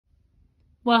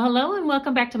Well, hello and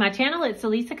welcome back to my channel. It's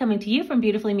Elisa coming to you from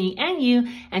Beautifully Me and You.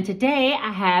 And today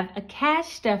I have a cash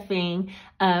stuffing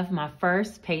of my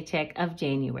first paycheck of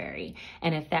January.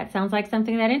 And if that sounds like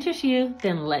something that interests you,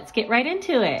 then let's get right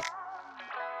into it.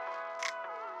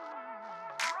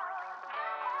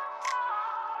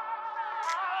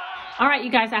 All right,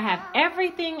 you guys, I have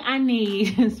everything I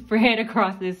need spread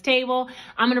across this table.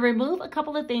 I'm going to remove a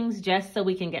couple of things just so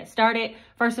we can get started.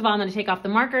 First of all, I'm going to take off the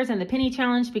markers and the penny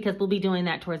challenge because we'll be doing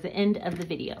that towards the end of the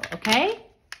video, okay?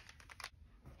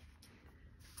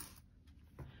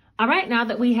 All right, now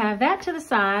that we have that to the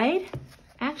side,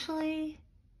 actually,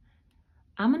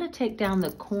 I'm going to take down the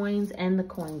coins and the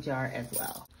coin jar as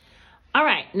well. All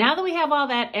right, now that we have all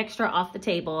that extra off the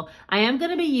table, I am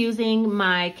going to be using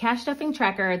my cash stuffing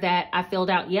tracker that I filled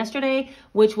out yesterday,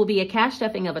 which will be a cash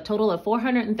stuffing of a total of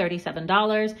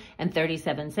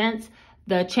 $437.37.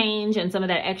 The change and some of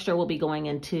that extra will be going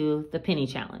into the penny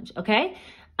challenge, okay?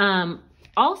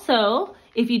 Also,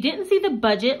 if you didn't see the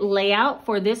budget layout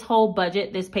for this whole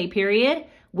budget, this pay period,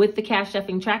 with the cash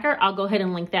stuffing tracker, I'll go ahead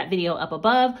and link that video up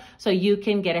above so you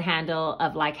can get a handle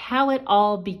of like how it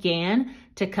all began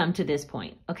to come to this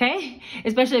point, okay?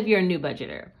 Especially if you're a new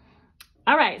budgeter.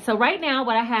 All right, so right now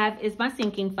what I have is my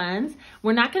sinking funds.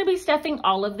 We're not gonna be stuffing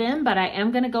all of them, but I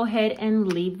am gonna go ahead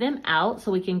and leave them out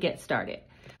so we can get started.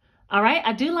 All right,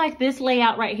 I do like this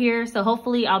layout right here, so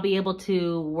hopefully I'll be able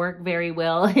to work very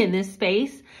well in this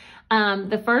space.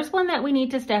 The first one that we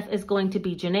need to stuff is going to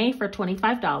be Janae for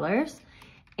 $25.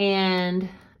 And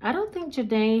I don't think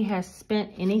Janae has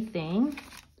spent anything.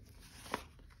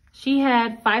 She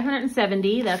had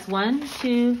 570. That's 1,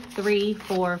 2, 3,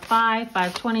 4, 5,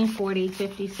 520, 40,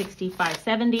 50, 60,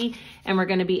 570. And we're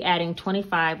going to be adding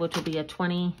 25, which will be a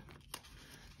 20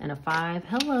 and a 5.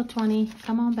 Hello, 20.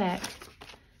 Come on back.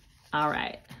 All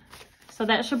right. So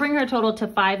that should bring her total to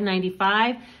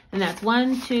 595. And that's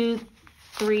 1, 2,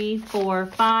 3, 4,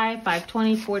 5,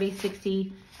 520, 40,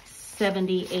 60,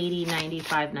 70, 80,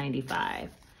 95, 95.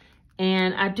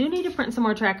 And I do need to print some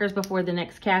more trackers before the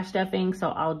next cash stuffing, so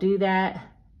I'll do that.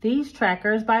 These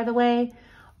trackers, by the way,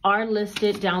 are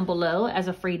listed down below as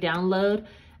a free download,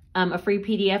 a free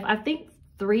PDF. I think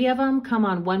 3 of them come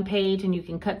on one page and you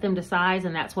can cut them to size,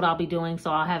 and that's what I'll be doing,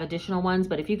 so I'll have additional ones.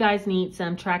 But if you guys need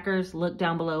some trackers, look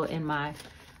down below in my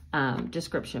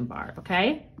description bar,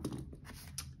 okay?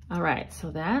 All right,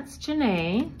 so that's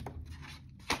Janae.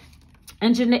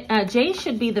 And Jay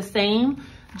should be the same.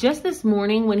 Just this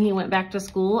morning when he went back to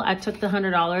school, I took the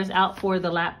 $100 out for the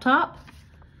laptop.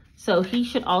 So he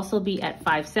should also be at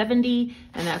 570.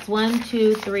 And that's 1,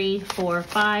 2, 3, 4,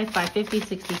 5, 550,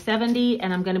 60, 70.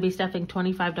 And I'm going to be stuffing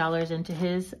 $25 into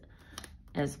his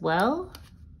as well.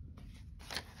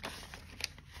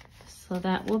 So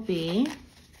that will be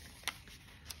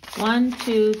 1,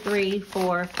 2, 3,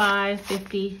 4, 5,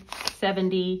 50,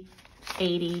 70,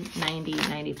 80, 90,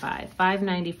 95,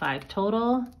 595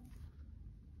 total.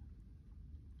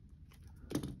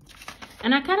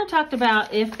 And I kind of talked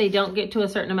about if they don't get to a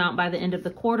certain amount by the end of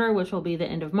the quarter, which will be the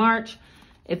end of March,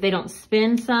 if they don't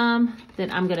spend some,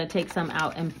 then I'm going to take some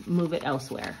out and move it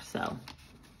elsewhere. So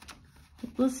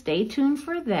we'll stay tuned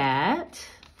for that.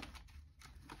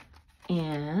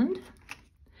 And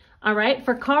all right,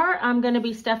 for car, I'm going to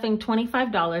be stuffing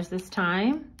 $25 this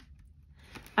time.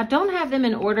 I don't have them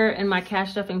in order in my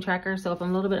cash stuffing tracker, so if I'm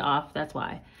a little bit off, that's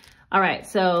why. All right,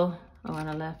 so, oh, and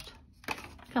I left.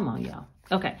 Come on, y'all.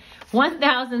 Okay,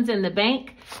 1,000's in the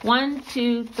bank. 1,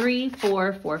 2, 3,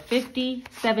 4, 450,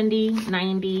 70,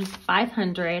 90,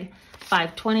 500,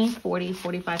 520, 40,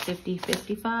 45, 50,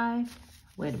 55.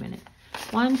 Wait a minute.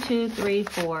 1, 2, 3,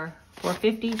 4,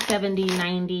 450, 70,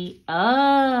 90.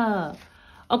 Oh.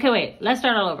 Okay, wait, let's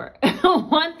start all over.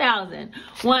 1,000.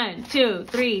 1, 2,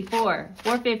 3, 4,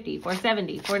 450,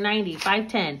 470, 490,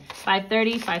 510,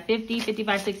 530, 550,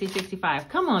 55, 60, 65.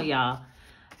 Come on, y'all.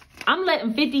 I'm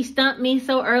letting 50 stump me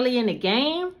so early in the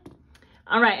game.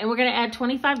 All right, and we're gonna add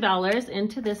 $25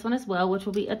 into this one as well, which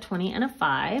will be a 20 and a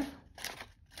 5.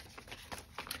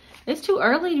 It's too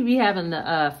early to be having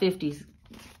the 50s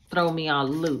throw me all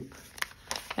loop.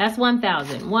 That's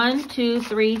 1,000. 1, 2,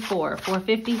 3, 4,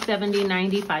 450, 70,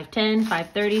 90, 510,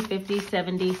 530, 50,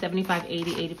 70, 75,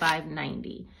 80, 85,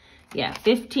 90. Yeah,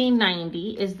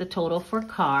 1590 is the total for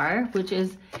car, which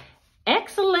is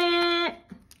excellent.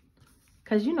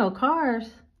 Because you know cars,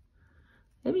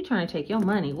 they be trying to take your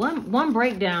money. One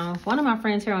breakdown, one of my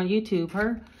friends here on YouTube,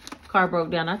 her car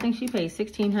broke down. I think she paid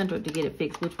 $1,600 to get it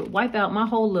fixed, which would wipe out my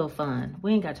whole little fund.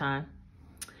 We ain't got time.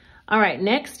 All right,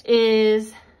 next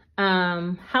is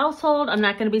household. I'm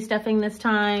not going to be stuffing this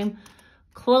time.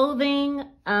 Clothing,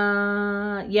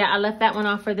 yeah, I left that one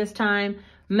off for this time.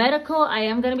 Medical, I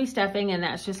am going to be stuffing, and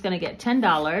that's just going to get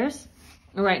 $10.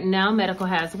 Right now, medical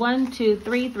has 1, 2,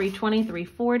 3, 320,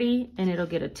 340, and it'll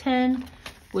get a 10,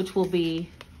 which will be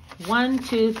 1,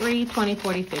 2, 3, 20,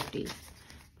 40, 50.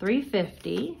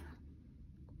 350.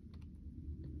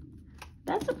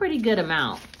 That's a pretty good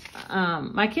amount.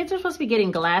 My kids are supposed to be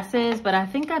getting glasses, but I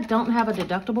think I don't have a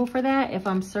deductible for that. If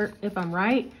I'm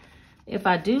right, if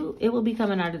I do, it will be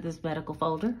coming out of this medical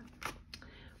folder.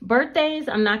 Birthdays,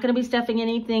 I'm not going to be stuffing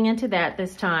anything into that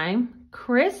this time.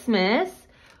 Christmas,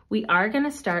 we are going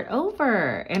to start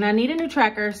over, and I need a new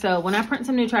tracker. So when I print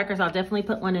some new trackers, I'll definitely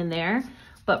put one in there.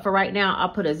 But for right now, I'll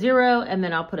put a 0 and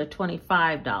then I'll put a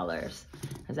 $25,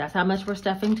 because that's how much we're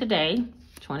stuffing today.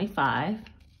 25.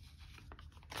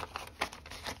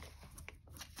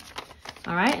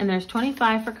 All right, and there's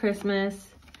 25 for Christmas.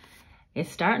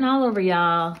 It's starting all over,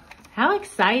 y'all. How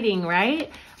exciting, right?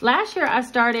 Last year I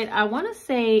started, I want to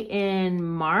say in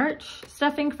March,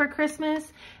 stuffing for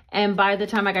Christmas. And by the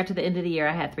time I got to the end of the year,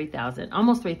 I had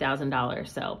almost $3,000.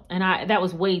 So, and that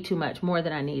was way too much, more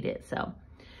than I needed. So,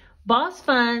 Boss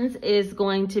Funds is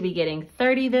going to be getting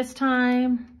 30 this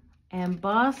time. And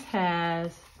Boss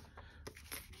has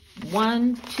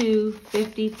 1, 2,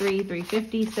 53,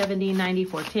 350, 70, 90,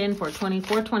 410, 420,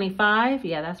 425.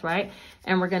 Yeah, that's right.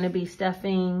 And we're going to be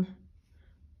stuffing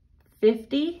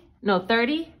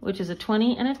 30, which is a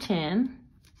 20 and a 10.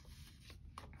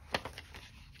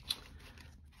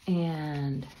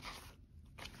 And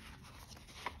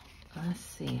let's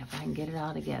see if I can get it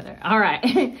all together. All right.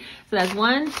 So that's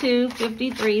 1, 2,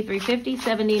 53, 350,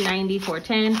 70, 90,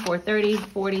 410, 430,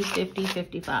 40, 50,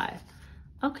 55.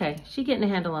 Okay, she getting a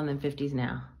handle on them 50s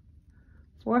now.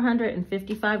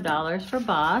 $455 for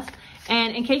Boss.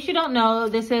 And in case you don't know,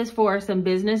 this is for some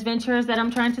business ventures that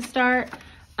I'm trying to start.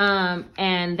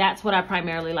 And that's what I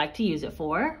primarily like to use it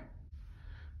for.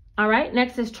 All right,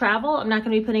 next is travel. I'm not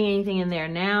going to be putting anything in there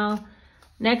now.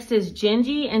 Next is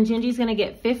Gingy, and Gingy's going to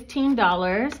get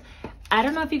 $15. I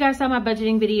don't know if you guys saw my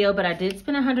budgeting video, but I did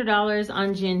spend $100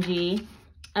 on Gingy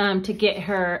to get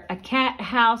her a cat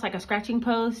house, like a scratching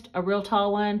post, a real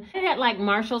tall one. I had like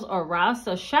Marshall's or Ross,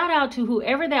 so shout out to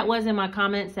whoever that was in my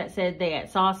comments that said they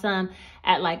had saw some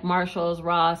at like Marshall's,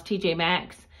 Ross, TJ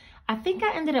Maxx. I think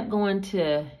I ended up going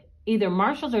to either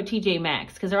Marshall's or TJ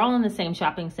Maxx because they're all in the same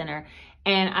shopping center.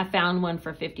 And I found one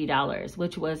for $50,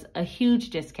 which was a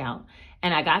huge discount.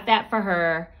 And I got that for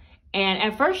her. And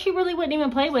at first she really wouldn't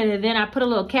even play with it. Then I put a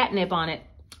little catnip on it.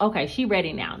 Okay, she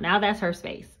ready now. Now that's her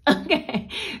space. Okay,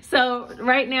 so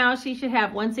right now she should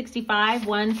have 165,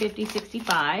 150,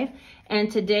 65.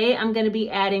 And today I'm going to be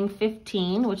adding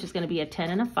 15, which is going to be a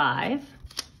 10 and a 5.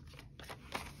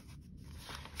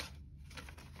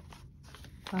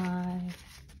 5.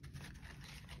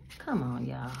 Come on,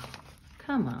 y'all.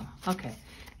 Come on. Okay,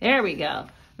 there we go.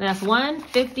 That's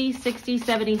 150, 60,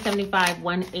 70, 75,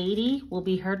 180 will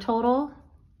be her total.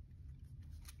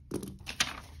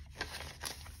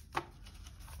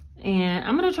 And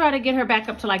I'm going to try to get her back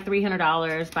up to like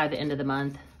 $300 by the end of the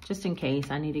month, just in case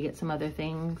I need to get some other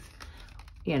things,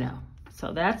 you know.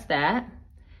 So that's that.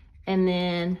 And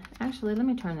then, actually, let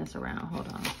me turn this around. Hold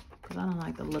on, because I don't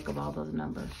like the look of all those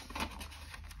numbers.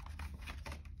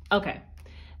 Okay.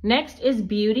 Next is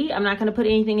beauty. I'm not going to put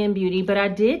anything in beauty, but I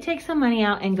did take some money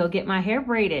out and go get my hair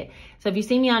braided. So if you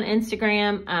see me on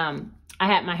Instagram, I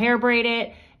had my hair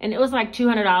braided and it was like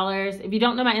 $200. If you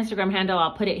don't know my Instagram handle,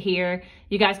 I'll put it here.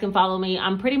 You guys can follow me.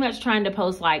 I'm pretty much trying to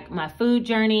post like my food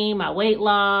journey, my weight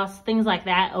loss, things like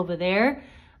that over there.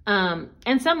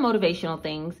 And some motivational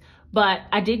things. But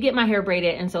I did get my hair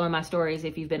braided. And so in my stories,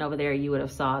 if you've been over there, you would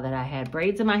have saw that I had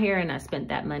braids in my hair and I spent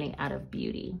that money out of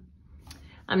beauty.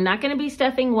 I'm not going to be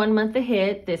stuffing 1 month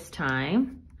ahead this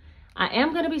time. I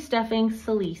am going to be stuffing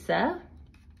Celisa.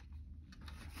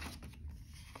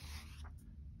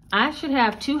 I should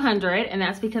have 200, and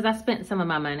that's because I spent some of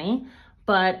my money.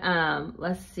 But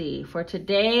let's see. For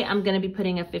today, I'm going to be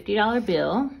putting a $50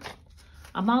 bill.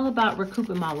 I'm all about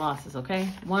recouping my losses, okay?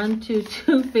 1, 2,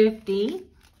 250.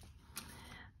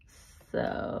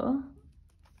 So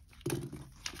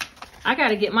I got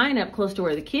to get mine up close to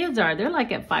where the kids are. They're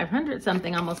like at 500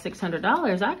 something, almost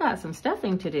 $600. I got some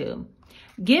stuffing to do.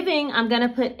 Giving, I'm going to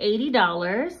put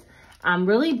 $80. I'm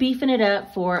really beefing it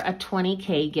up for a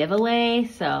 20K giveaway.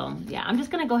 So yeah, I'm just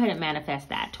going to go ahead and manifest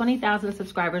that. 20,000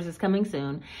 subscribers is coming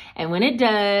soon. And when it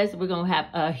does, we're going to have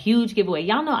a huge giveaway.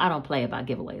 Y'all know I don't play about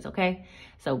giveaways, okay?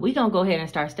 So we're going to go ahead and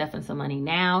start stuffing some money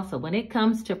now. So when it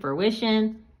comes to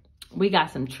fruition, we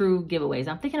got some true giveaways.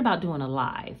 I'm thinking about doing a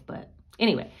live, but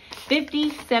anyway, 50,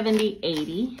 70,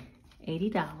 80,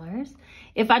 $80.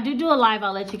 If I do a live,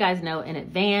 I'll let you guys know in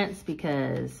advance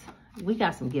because we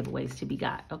got some giveaways to be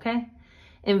got, okay?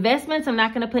 Investments, I'm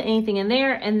not going to put anything in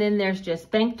there. And then there's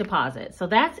just bank deposits. So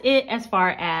that's it as far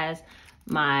as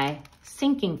my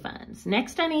sinking funds.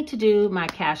 Next, I need to do my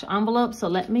cash envelope. So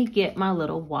let me get my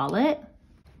little wallet.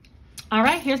 All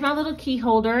right, here's my little key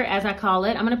holder, as I call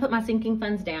it. I'm going to put my sinking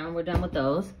funds down. We're done with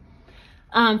those.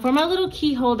 For my little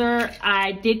key holder,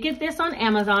 I did get this on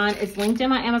Amazon. It's linked in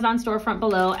my Amazon storefront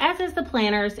below, as is the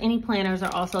planners. Any planners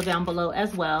are also down below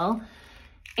as well.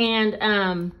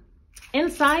 And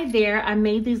inside there, I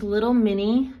made these little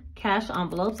mini cash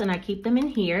envelopes, and I keep them in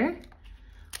here.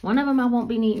 One of them I won't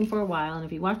be needing for a while. And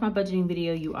if you watch my budgeting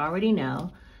video, you already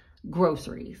know.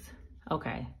 Groceries.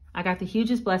 Okay. I got the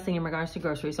hugest blessing in regards to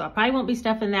groceries, so I probably won't be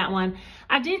stuffing that one.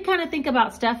 I did kind of think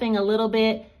about stuffing a little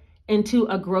bit into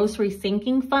a grocery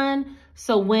sinking fund.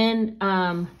 So when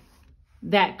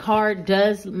that card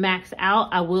does max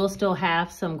out, I will still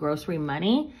have some grocery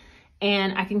money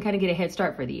and I can kind of get a head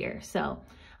start for the year. So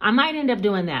I might end up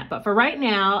doing that. But for right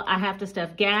now, I have to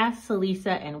stuff gas, Salisa,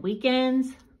 and weekends.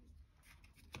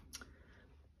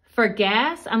 For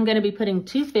gas, I'm going to be putting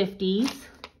 250s.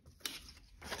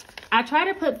 I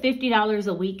try to put $50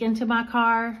 a week into my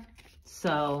car.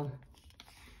 So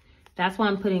that's why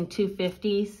I'm putting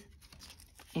 250s.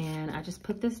 And I just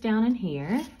put this down in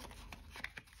here.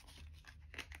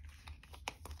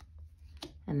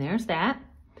 And there's that.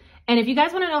 And if you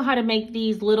guys want to know how to make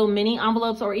these little mini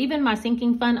envelopes or even my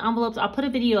sinking fund envelopes, I'll put a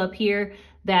video up here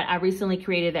that I recently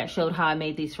created that showed how I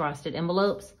made these frosted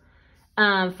envelopes.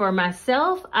 For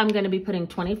myself, I'm going to be putting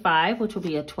 25, which will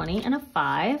be a 20 and a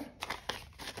 5.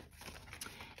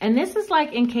 And this is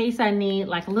like in case I need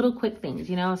like little quick things,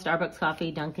 you know, Starbucks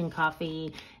coffee, Dunkin'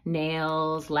 coffee,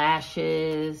 nails,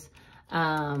 lashes,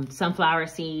 sunflower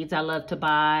seeds I love to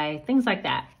buy, things like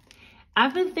that.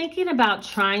 I've been thinking about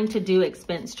trying to do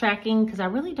expense tracking because I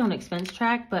really don't expense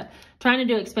track, but trying to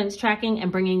do expense tracking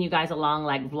and bringing you guys along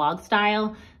like vlog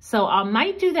style. So I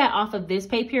might do that off of this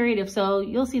pay period. If so,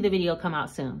 you'll see the video come out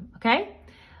soon, okay?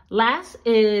 Last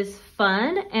is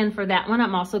fun. And for that one,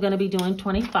 I'm also going to be doing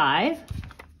 25.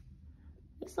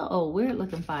 It's a old weird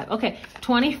looking 5. Okay,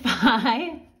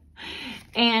 25.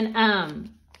 And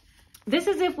this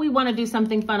is if we want to do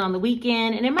something fun on the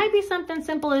weekend. And it might be something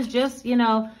simple as just, you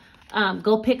know,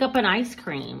 go pick up an ice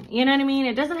cream. You know what I mean?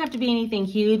 It doesn't have to be anything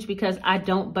huge because I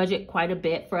don't budget quite a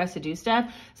bit for us to do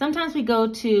stuff. Sometimes we go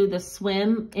to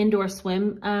the indoor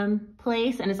swim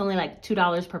place and it's only like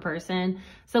 $2 per person.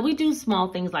 So we do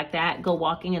small things like that. Go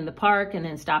walking in the park and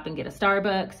then stop and get a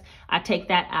Starbucks. I take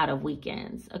that out of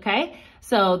weekends. Okay.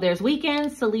 So there's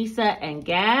weekends, Salisa, and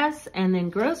gas, and then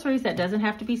groceries that doesn't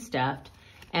have to be stuffed.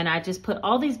 And I just put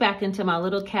all these back into my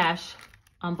little cash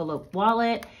envelope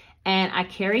wallet. And I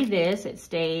carry this, it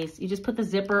stays, you just put the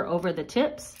zipper over the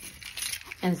tips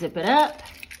and zip it up.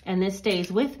 And this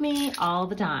stays with me all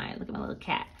the time. Look at my little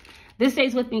cat. This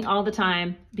stays with me all the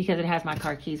time because it has my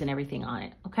car keys and everything on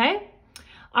it, okay?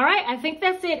 All right, I think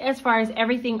that's it as far as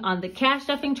everything on the cash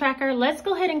stuffing tracker. Let's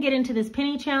go ahead and get into this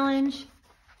penny challenge.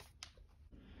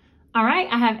 All right,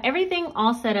 I have everything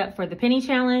all set up for the penny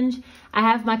challenge. I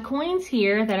have my coins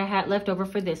here that I had left over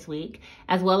for this week,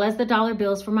 as well as the dollar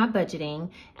bills for my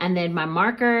budgeting, and then my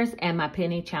markers and my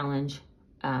penny challenge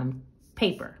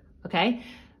paper, okay?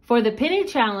 For the penny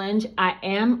challenge, I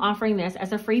am offering this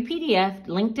as a free PDF,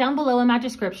 linked down below in my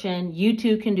description. You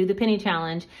too can do the penny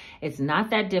challenge. It's not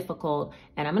that difficult,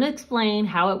 and I'm gonna explain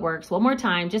how it works one more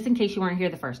time, just in case you weren't here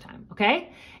the first time,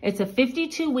 okay? It's a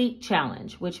 52-week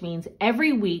challenge, which means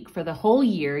every week for the whole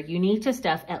year, you need to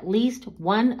stuff at least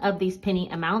one of these penny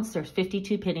amounts. There's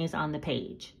 52 pennies on the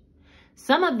page.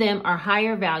 Some of them are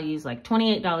higher values, like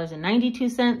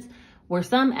 $28.92, where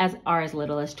some are as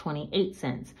little as 28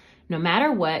 cents. No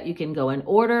matter what, you can go in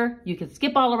order, you can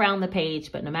skip all around the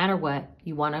page, but no matter what,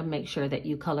 you wanna make sure that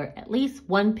you color at least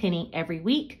one penny every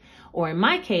week. Or in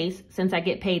my case, since I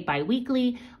get paid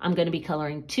bi-weekly, I'm gonna be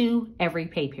coloring 2 every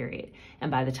pay period.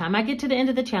 And by the time I get to the end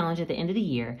of the challenge at the end of the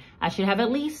year, I should have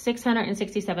at least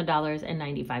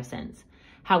 $667.95.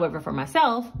 However, for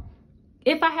myself,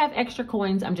 if I have extra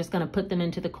coins, I'm just gonna put them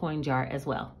into the coin jar as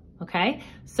well, okay?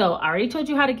 So I already told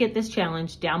you how to get this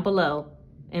challenge down below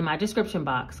in my description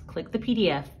box. Click the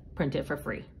PDF, print it for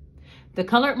free. The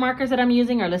colored markers that I'm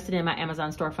using are listed in my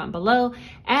Amazon storefront below,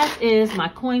 as is my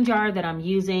coin jar that I'm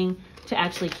using to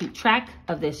actually keep track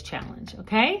of this challenge,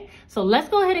 okay? So let's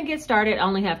go ahead and get started. I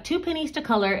only have 2 pennies to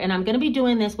color, and I'm gonna be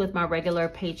doing this with my regular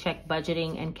paycheck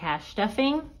budgeting and cash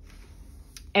stuffing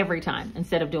every time,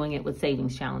 instead of doing it with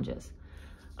savings challenges.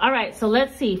 All right, so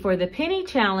let's see. For the penny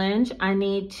challenge, I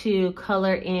need to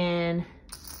color in,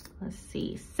 let's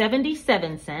see,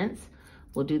 77 cents.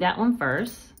 We'll do that one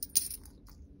first.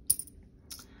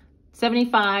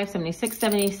 75, 76,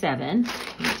 77.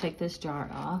 I'm gonna take this jar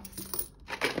off.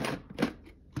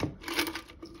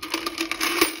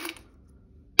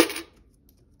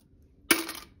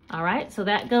 All right, so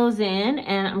that goes in,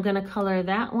 and I'm gonna color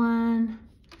that one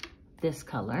this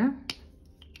color.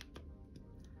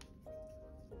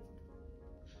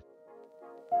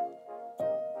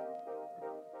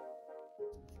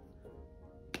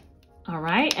 All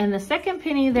right, and the second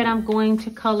penny that I'm going to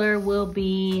color will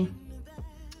be,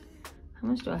 how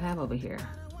much do I have over here?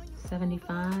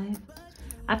 75.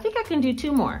 I think I can do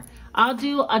 2 more. I'll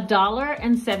do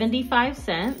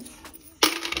 $1.75.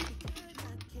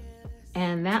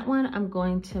 And that one I'm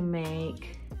going to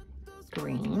make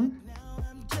green.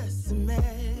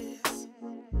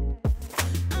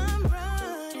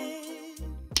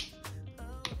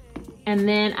 And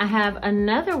then I have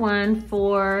another one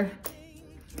for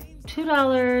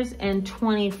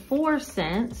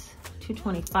 $2.24,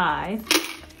 $2.25.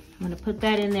 I'm gonna put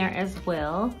that in there as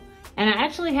well. And I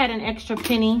actually had an extra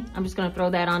penny. I'm just gonna throw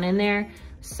that on in there.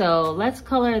 So let's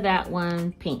color that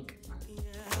one pink.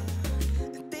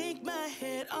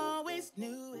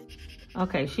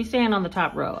 Okay, she's staying on the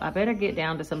top row. I better get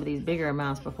down to some of these bigger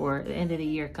amounts before the end of the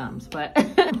year comes. But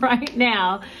right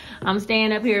now, I'm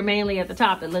staying up here mainly at the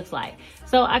top, it looks like.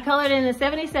 So I colored in the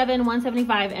 77,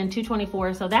 175, and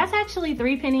 224. So that's actually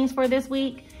 3 pennies for this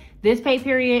week, this pay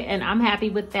period, and I'm happy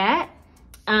with that.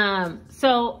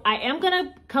 So I am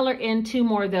gonna color in 2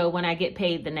 more though when I get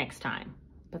paid the next time.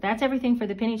 But that's everything for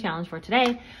the penny challenge for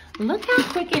today. Look how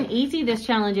quick and easy this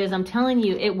challenge is. I'm telling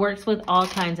you, it works with all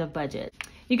kinds of budgets.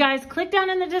 You guys, click down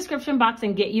in the description box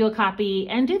and get you a copy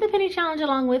and do the penny challenge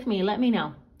along with me. Let me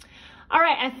know. All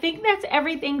right, I think that's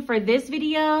everything for this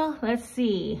video. Let's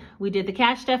see. We did the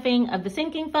cash stuffing of the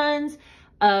sinking funds,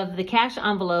 of the cash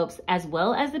envelopes, as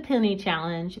well as the penny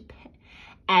challenge.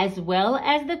 I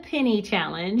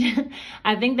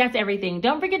think that's everything.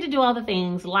 Don't forget to do all the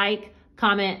things, like,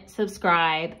 comment,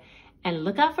 subscribe, and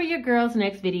look out for your girls'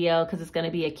 next video because it's going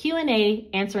to be a Q&A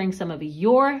answering some of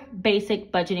your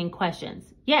basic budgeting questions.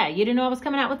 Yeah, you didn't know I was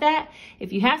coming out with that?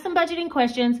 If you have some budgeting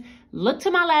questions, look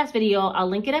to my last video. I'll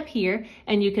link it up here,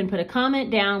 and you can put a comment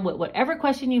down with whatever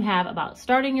question you have about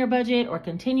starting your budget or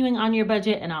continuing on your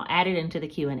budget, and I'll add it into the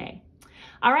Q&A.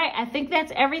 All right, I think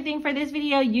that's everything for this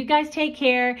video. You guys take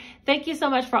care. Thank you so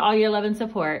much for all your love and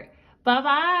support.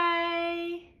 Bye-bye.